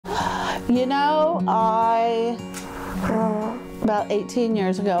You know, about 18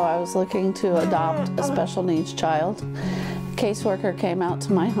 years ago, I was looking to adopt a special needs child. A caseworker came out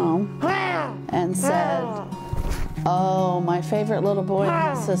to my home and said, "Oh, my favorite little boy in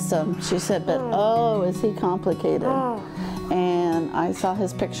the system." She said, "But oh, is he complicated?" And I saw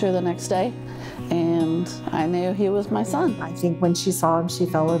his picture the next day, and I knew he was my son. I think when she saw him, she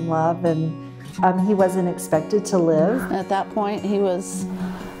fell in love, and he wasn't expected to live. At that point, he was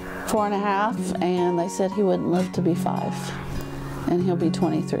 4.5, and they said he wouldn't live to be 5. And he'll be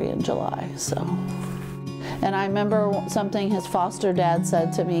 23 in July, so. And I remember something his foster dad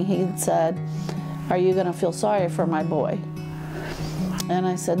said to me. He said, "Are you gonna feel sorry for my boy?" And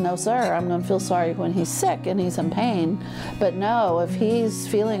I said, "No, sir, I'm gonna feel sorry when he's sick and he's in pain. But no, if he's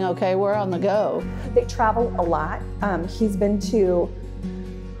feeling okay, we're on the go." They travel a lot. He's been to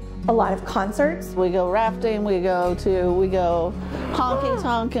a lot of concerts. We go rafting, we go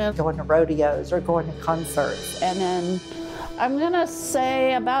honky-tonkin'. Going to rodeos or going to concerts. And then I'm gonna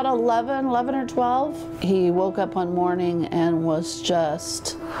say about 11 or 12, he woke up one morning and was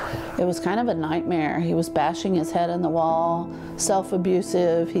just, it was kind of a nightmare. He was bashing his head in the wall,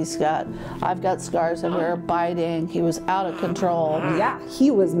 self-abusive. I've got scars everywhere, biting. He was out of control. Yeah, he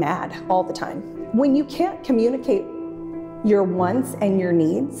was mad all the time. When you can't communicate your wants and your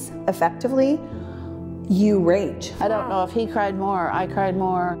needs effectively, you rage. I don't know if he cried more, I cried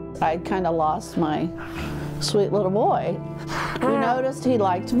more. I kind of lost my sweet little boy. We noticed he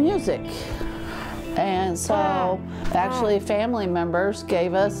liked music. And so actually family members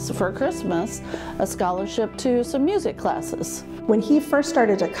gave us for Christmas a scholarship to some music classes. When he first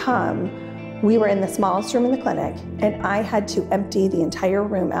started to come, we were in the smallest room in the clinic, and I had to empty the entire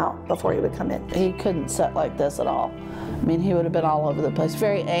room out before he would come in. He couldn't sit like this at all. I mean, he would have been all over the place,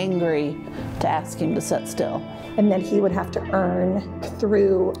 very angry to ask him to sit still. And then he would have to earn,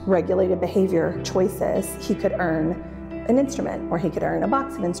 through regulated behavior choices, he could earn an instrument, or he could earn a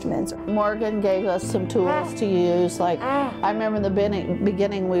box of instruments. Morgan gave us some tools to use. Like, I remember in the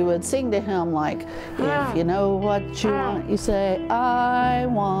beginning we would sing to him, like, "If you know what you want, you say, I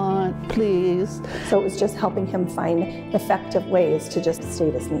want, please." So it was just helping him find effective ways to just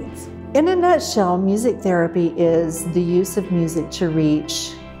state his needs. In a nutshell, music therapy is the use of music to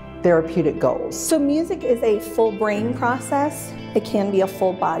reach therapeutic goals. So music is a full brain process. It can be a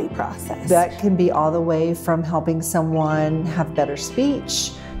full body process. That can be all the way from helping someone have better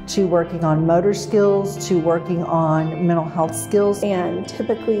speech, to working on motor skills, to working on mental health skills. And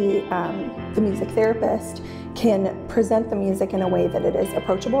typically the music therapist can present the music in a way that it is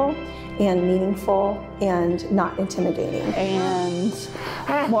approachable and meaningful and not intimidating. And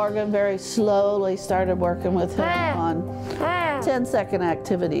Morgan very slowly started working with him on 10-second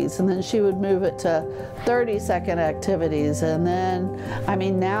activities, and then she would move it to 30-second activities. And then, I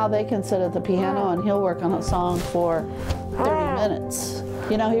mean, now they can sit at the piano and he'll work on a song for 30 minutes.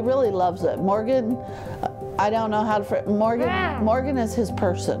 You know, he really loves it. Morgan, I don't know how to, Morgan is his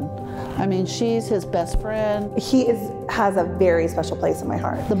person. I mean, she's his best friend. He has a very special place in my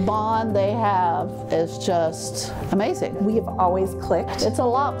heart. The bond they have is just amazing. We have always clicked. It's a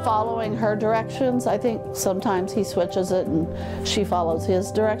lot following her directions. I think sometimes he switches it and she follows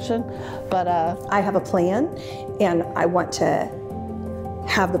his direction. But I have a plan, and I want to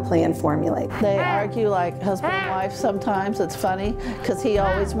have the plan formulate. They argue like husband and wife sometimes. It's funny because he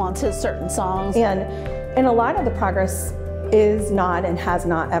always wants his certain songs. And a lot of the progress is not and has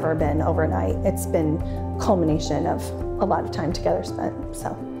not ever been overnight. It's been culmination of a lot of time together spent,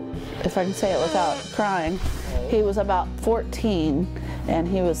 so. If I can say it without crying, he was about 14 and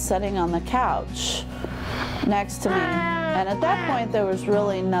he was sitting on the couch next to me. And at that point there was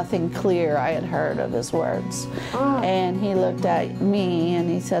really nothing clear I had heard of his words. And he looked at me and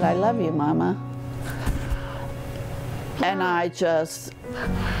he said, "I love you, Mama." And I just,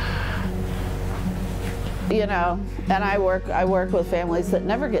 you know, and I work with families that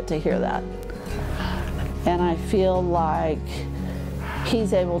never get to hear that. And I feel like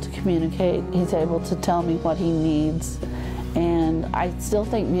he's able to communicate, he's able to tell me what he needs. And I still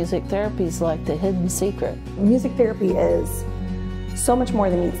think music therapy is like the hidden secret. Music therapy is so much more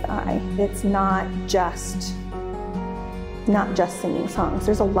than meets the eye. It's not just singing songs.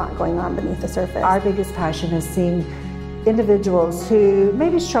 There's a lot going on beneath the surface. Our biggest passion is seeing individuals who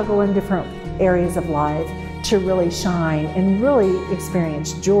maybe struggle in different areas of life to really shine and really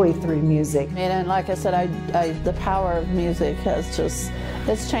experience joy through music. And like I said, the power of music has just,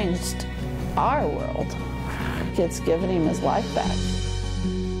 it's changed our world. It's given him his life back.